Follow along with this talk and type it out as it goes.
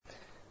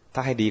ถ้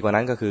าให้ดีกว่า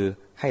นั้นก็คือ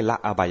ให้ละ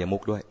อบายมุ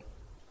ขด้วย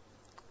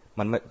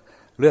มันไม่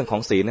เรื่องขอ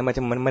งศีลเนี่ย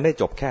มันไม่ได้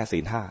จบแค่ศี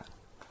ลห้า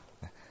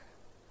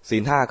ศี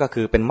ลห้าก็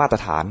คือเป็นมาตร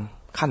ฐาน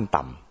ขั้น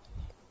ต่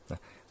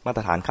ำมาต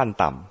รฐานขั้น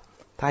ต่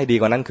ำถ้าให้ดี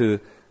กว่านั้นคือ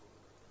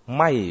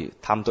ไม่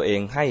ทำตัวเอ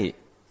งให้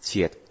เ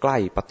ฉียดใกล้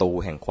ประตู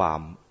แห่งควา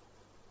ม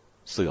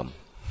เสื่อม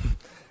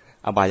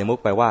อบายมุข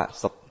แปลว่า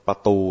ประ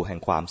ตูแห่ง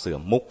ความเสื่อ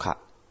มมุขะ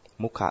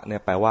มุขะเนี่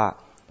ยแปลว่า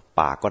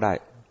ปากก็ได้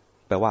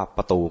แปลว่าป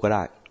ระตูก็ไ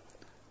ด้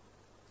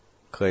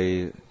เคย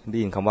ได้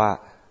ยินคำว่า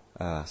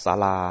ศา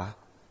ลา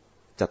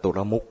จตุร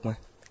มุขไหม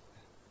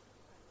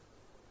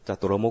จ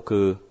ตุรมุข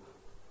คือ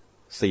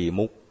4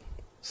 มุข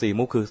4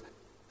 มุขคือ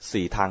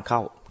4 ทางเ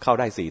ข้า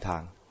ได้4 ทา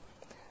ง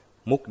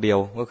มุขเดียว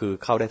ก็คือ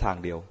เข้าได้ทาง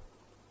เดียว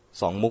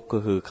2 มุขก็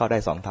คือเข้าได้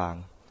2 ทาง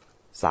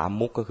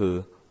3 มุขก็คือ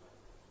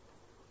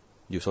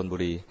อยู่ชลบุ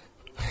รี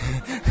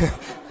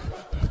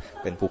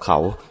เป็นภูเขา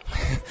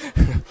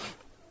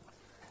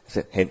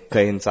เค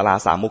ยเห็นศาลา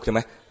3 มุขใช่ไหม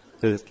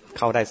คือเ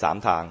ข้าได้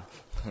3 ทาง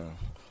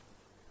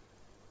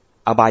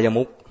อบาย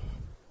มุข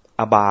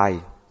อบาย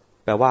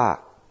แปลว่า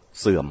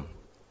เสื่อม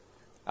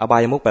อบา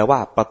ยมุขแปลว่า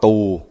ประตู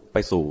ไป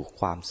สู่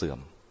ความเสื่อม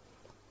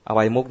อบ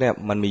ายมุขเนี่ย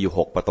มันมีอยู่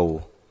6 ประตู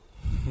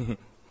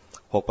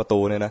 6 ประตู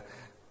เนี่ยนะ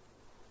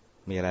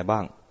มีอะไรบ้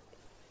าง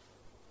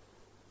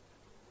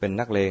เป็น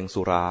นักเลง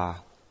สุรา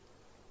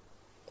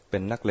เป็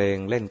นนักเลง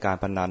เล่นการ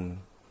พนัน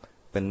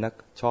เป็นนัก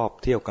ชอบ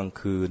เที่ยวกลาง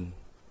คืน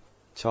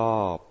ชอ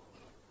บ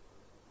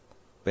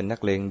เป็นนัก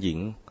เลงหญิง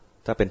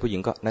ถ้าเป็นผู้หญิ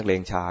งก็นักเล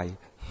งชาย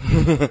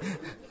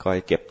คอย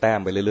เก็บแต้ม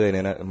ไปเรื่อยๆเ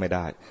นี่ยนะไม่ไ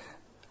ด้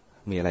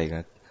มีอะไรอีกน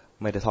ะ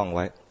ไม่ได้ท่องไ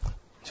ว้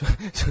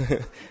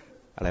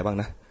อะไรบ้าง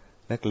นะ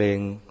นักเลง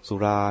สุ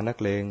รานัก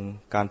เลง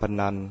การพ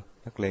นัน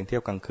นักเลงเที่ย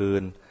วกลางคื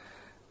น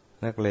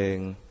นักเลง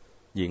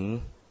หญิง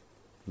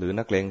หรือ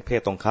นักเลงเพ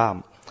ศตรงข้าม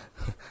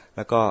แ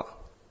ล้วก็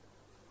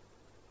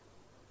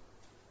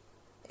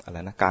อะไร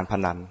นะการพ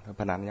นัน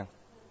ยัง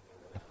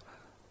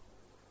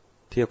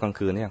เที่ยวกลาง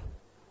คืนยัง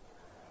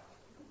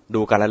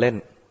ดูการละเล่น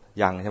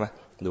ยังใช่ไหม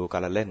ดูกา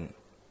รละเล่น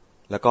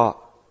แล้วก็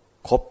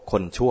คบค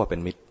นชั่วเป็น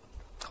มิตร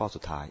ข้อสุ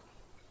ดท้าย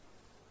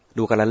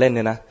ดูการละเล่นเ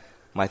นี่ยนะ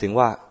หมายถึง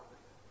ว่า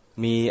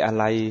มีอะ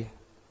ไร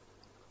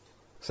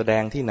แสด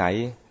งที่ไหน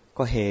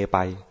ก็เฮไป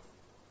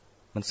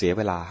มันเสียเ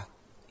วลา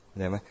เข้า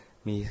ใจไหม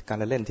มีการ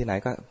ละเล่นที่ไหน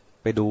ก็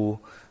ไปดู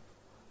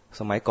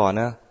สมัยก่อน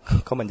นะ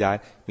เขาบรรยาย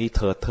มีเ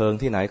ถิดเทิง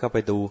ที่ไหนก็ไป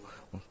ดู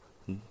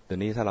เดี๋ยว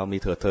นี้ถ้าเรามี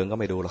เถิดเทิงก็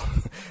ไม่ดูหรอก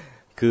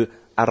คือ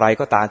อะไร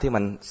ก็ตามที่มั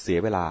นเสีย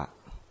เวลา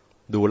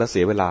ดูแล้วเ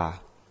สียเวลา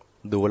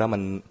ดูแล้วมั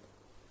น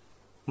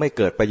ไม่เ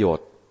กิดประโยช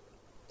น์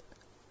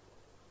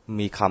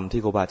มีคำ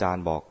ที่ครูบาอาจาร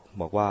ย์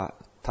บอกว่า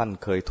ท่าน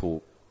เคยถูก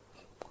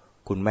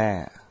คุณแม่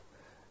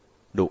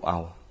ดุเอา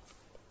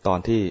ตอน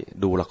ที่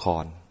ดูละค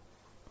ร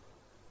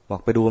บอ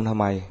กไปดูมันทำ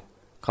ไม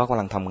เขากำ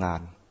ลังทำงา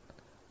น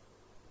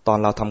ตอน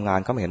เราทำงาน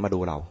เขาไม่เห็นมาดู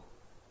เรา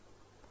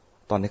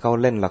ตอนที่เขา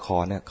เล่นละค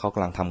รเนี่ยเขาก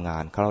ำลังทำงา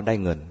นเขาได้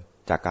เงิน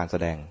จากการแส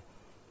ดง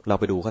เรา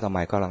ไปดูเขาทำไม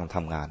ก็กำลังท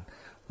ำงาน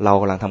เรา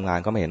กำลังทำงาน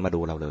ก็ไม่เห็นมาดู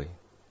เราเลย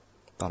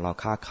ตอนเรา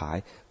ค้าขาย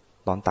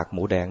ตอนตักห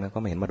มูแดงเนี่ยก็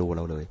ไม่เห็นมาดูเ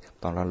ราเลย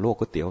ตอนเราลวก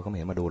ก๋วยเตี๋ยวก็ไม่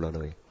เห็นมาดูเราเ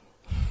ลย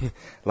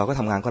เราก็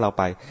ทำงานของเรา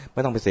ไปไ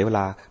ม่ต้องไปเสียเวล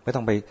าไม่ต้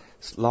องไป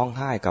ร้องไ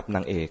ห้กับน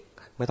างเอก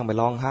ไม่ต้องไป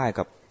ร้องไห้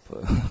กับ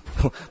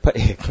พระเ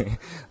อก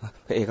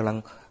พระเอกกำลัง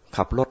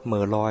ขับรถเ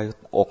มื่อลอย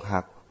อกหั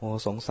กโอ้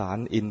สงสาร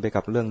อินไป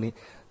กับเรื่องนี้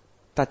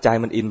ถ้าใจ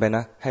มันอินไปน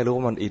ะให้รู้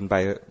ว่ามันอินไป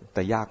แ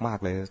ต่ยากมาก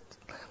เลย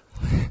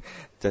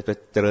จะ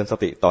เจริญส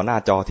ติต่อหน้า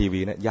จอทีวี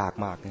เนี่ยยาก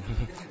มาก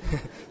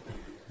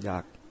ยา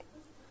ก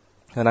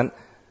เพราะนั้น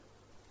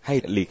ให้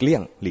หลีกเลี่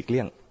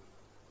ยง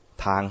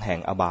ทางแห่ง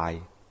อบาย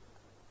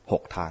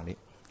6 ทางนี้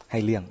ให้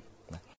เลี่ยง